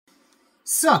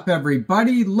Sup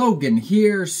everybody, Logan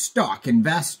here, stock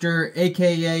investor,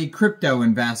 aka crypto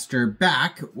investor,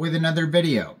 back with another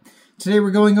video. Today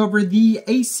we're going over the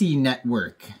Aise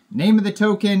network. Name of the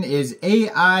token is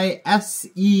Aise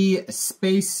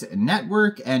space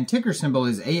network and ticker symbol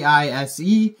is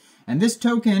AISE. And this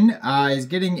token is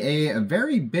getting a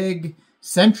very big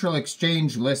central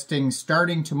exchange listing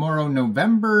starting tomorrow,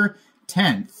 November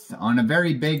 10th, on a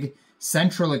very big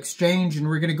central exchange, and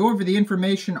we're going to go over the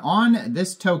information on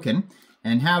this token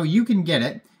and how you can get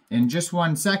it in just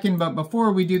 1 second. But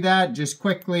before we do that, just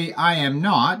quickly, I am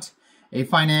not a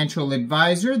financial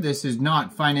advisor. This is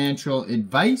not financial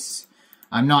advice.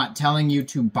 I'm not telling you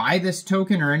to buy this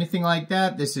token or anything like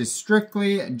that. This is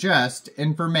strictly just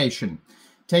information.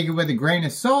 Take it with a grain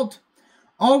of salt.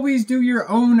 Always do your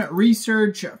own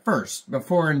research first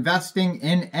before investing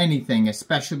in anything,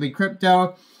 especially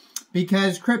crypto,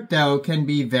 because crypto can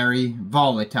be very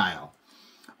volatile.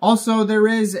 Also, there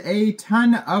is a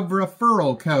ton of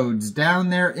referral codes down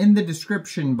there in the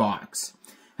description box.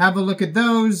 Have a look at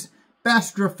those.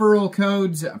 Best referral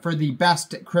codes for the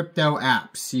best crypto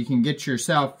apps. You can get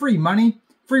yourself free money,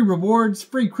 free rewards,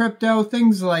 free crypto,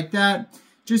 things like that,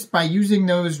 just by using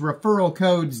those referral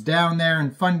codes down there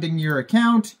and funding your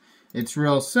account. It's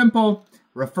real simple.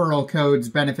 Referral codes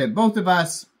benefit both of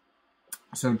us,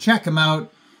 so check them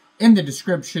out in the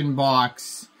description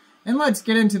box. And let's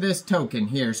get into this token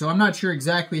here. So I'm not sure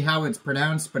exactly how it's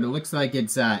pronounced, but it looks like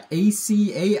it's Aise,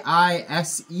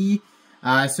 A-I-S-E.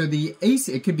 So the Aise,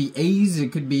 it could be Aise,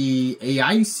 it could be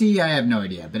Aise, I have no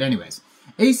idea. But anyways,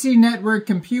 Aise Network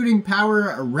Computing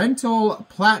Power Rental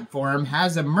Platform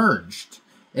has emerged.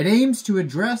 It aims to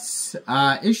address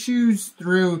issues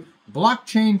through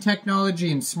blockchain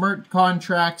technology and smart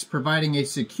contracts, providing a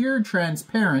secure,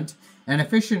 transparent, and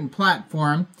efficient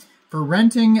platform for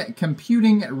renting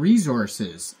computing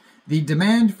resources. The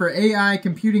demand for AI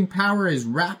computing power is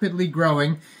rapidly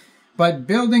growing, but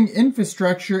building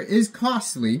infrastructure is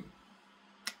costly,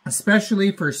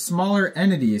 especially for smaller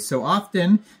entities. So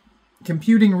often,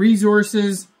 computing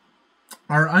resources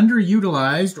are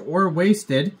underutilized or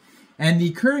wasted, and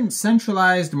the current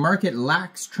centralized market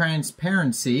lacks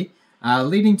transparency,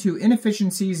 leading to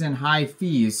inefficiencies and high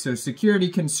fees. So security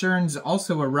concerns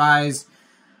also arise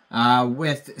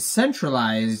with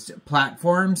centralized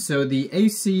platforms. So the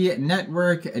Aise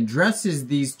network addresses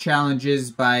these challenges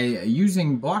by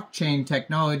using blockchain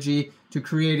technology to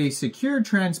create a secure,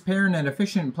 transparent, and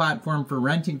efficient platform for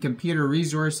renting computer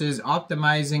resources,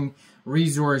 optimizing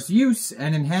resource use,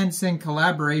 and enhancing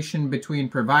collaboration between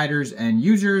providers and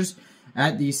users.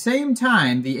 At the same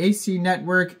time, the Aise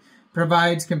network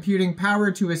provides computing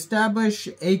power to establish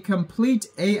a complete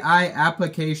AI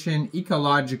application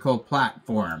ecological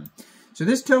platform. So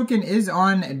this token is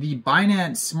on the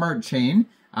Binance Smart Chain.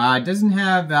 It doesn't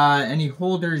have any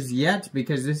holders yet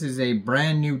because this is a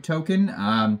brand new token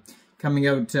coming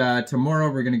out tomorrow.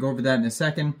 We're going to go over that in a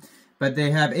second. But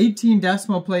they have 18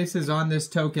 decimal places on this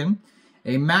token,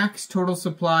 a max total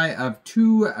supply of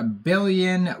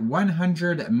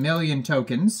 2,100,000,000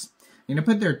 tokens. I'm going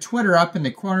to put their Twitter up in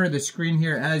the corner of the screen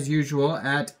here as usual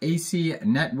at Aise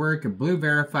Network, blue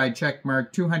verified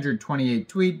checkmark, 228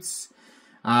 tweets.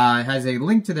 It has a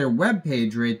link to their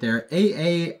webpage right there,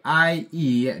 aaie.io,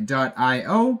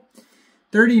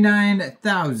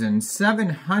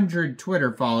 39,700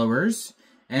 Twitter followers.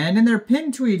 And in their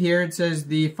pinned tweet here, it says,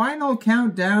 the final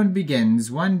countdown begins.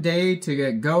 1 day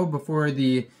to go before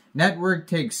the network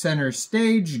takes center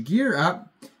stage. Gear up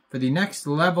for the next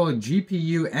level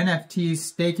GPU NFT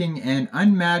staking and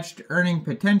unmatched earning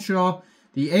potential.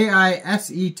 The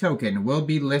AISE token will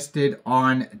be listed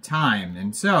on time.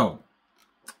 And so,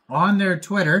 on their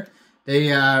Twitter,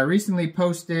 they recently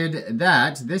posted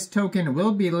that this token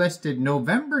will be listed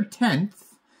November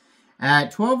 10th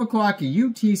at 12 o'clock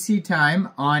UTC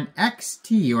time on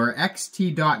XT or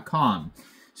xt.com.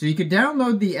 So you could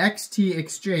download the XT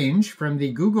exchange from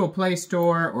the Google Play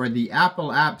Store or the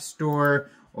Apple App Store,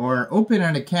 or open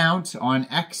an account on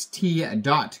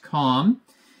xt.com.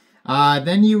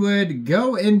 Then you would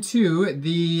go into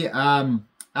the,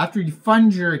 after you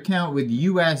fund your account with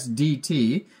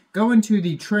USDT, go into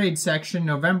the trade section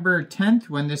November 10th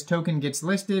when this token gets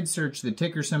listed, search the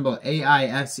ticker symbol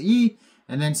AISE,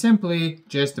 and then simply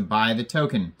just buy the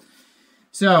token.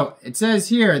 So it says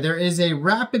here, there is a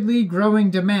rapidly growing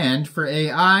demand for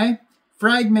AI,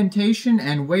 fragmentation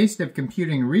and waste of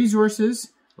computing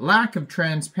resources, lack of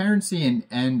transparency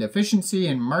and efficiency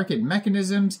in market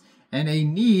mechanisms, and a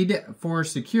need for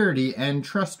security and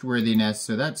trustworthiness.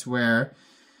 So that's where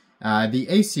the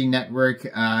Aise network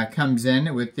comes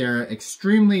in with their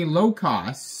extremely low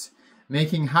costs,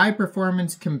 making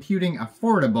high-performance computing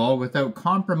affordable without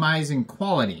compromising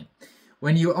quality.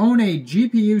 When you own a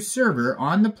GPU server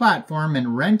on the platform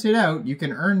and rent it out, you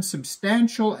can earn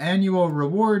substantial annual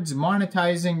rewards,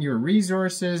 monetizing your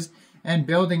resources and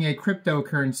building a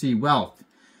cryptocurrency wealth.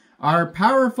 Our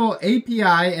powerful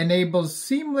API enables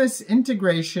seamless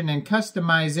integration and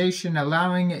customization,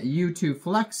 allowing you to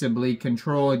flexibly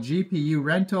control GPU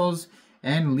rentals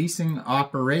and leasing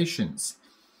operations.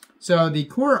 So the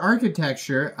core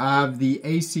architecture of the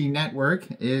Aise network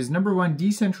is number one,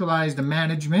 decentralized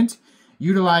management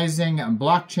utilizing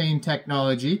blockchain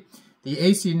technology. The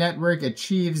Aise network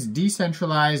achieves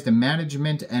decentralized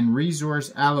management and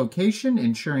resource allocation,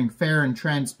 ensuring fair and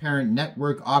transparent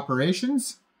network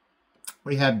operations.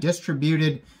 We have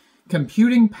distributed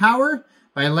computing power.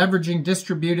 By leveraging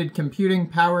distributed computing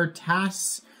power,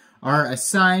 tasks are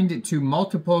assigned to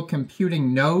multiple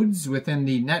computing nodes within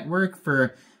the network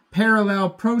for parallel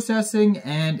processing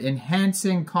and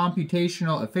enhancing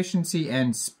computational efficiency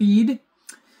and speed.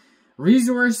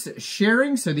 Resource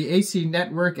sharing. So the Aise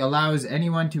network allows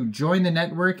anyone to join the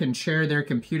network and share their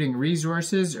computing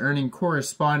resources, earning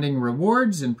corresponding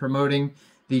rewards and promoting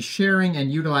the sharing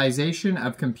and utilization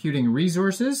of computing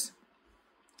resources.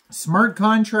 Smart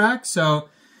contracts. So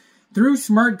through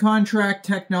smart contract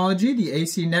technology, the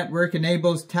Aise network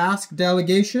enables task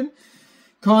delegation,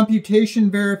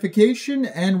 computation verification,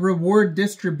 and reward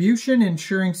distribution,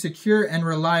 ensuring secure and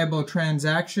reliable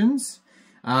transactions.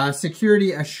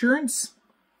 Security assurance.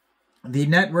 The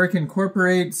network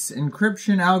incorporates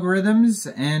encryption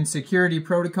algorithms and security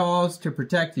protocols to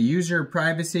protect the user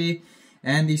privacy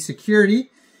and the security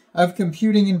of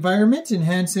computing environment,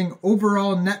 enhancing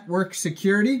overall network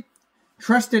security.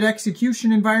 Trusted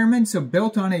execution environment. So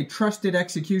built on a trusted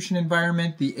execution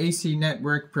environment, the Aise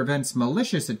network prevents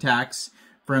malicious attacks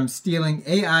from stealing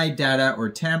AI data or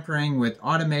tampering with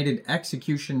automated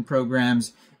execution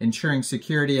programs, ensuring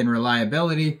security and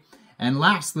reliability. And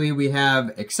lastly, we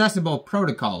have accessible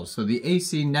protocols. So the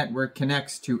Aise network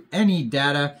connects to any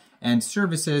data and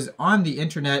services on the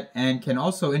internet and can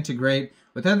also integrate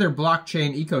with other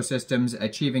blockchain ecosystems,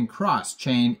 achieving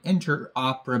cross-chain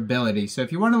interoperability. So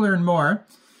if you want to learn more,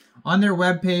 on their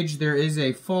webpage, there is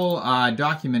a full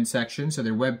document section. So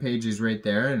their webpage is right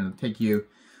there, and it'll take you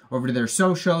over to their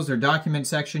socials, their document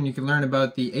section. You can learn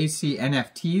about the Aise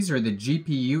NFTs or the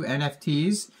GPU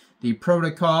NFTs, the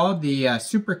protocol, the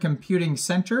supercomputing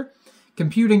center,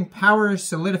 computing power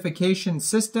solidification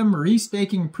system,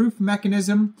 restaking proof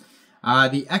mechanism,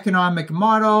 the economic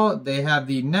model. They have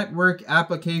the network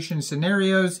application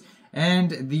scenarios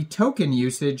and the token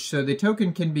usage. So the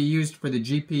token can be used for the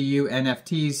GPU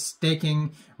NFTs,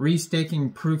 staking,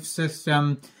 restaking proof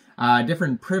system,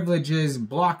 different privileges,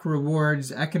 block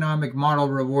rewards, economic model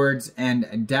rewards, and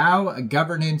DAO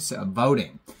governance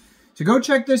voting. So go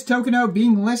check this token out,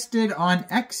 being listed on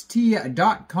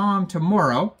xt.com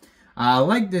tomorrow.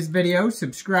 Like this video,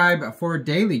 subscribe for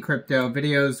daily crypto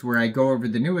videos where I go over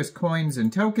the newest coins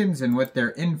and tokens and what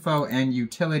their info and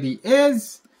utility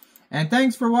is. And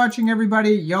thanks for watching,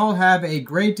 everybody. Y'all have a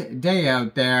great day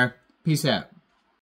out there. Peace out.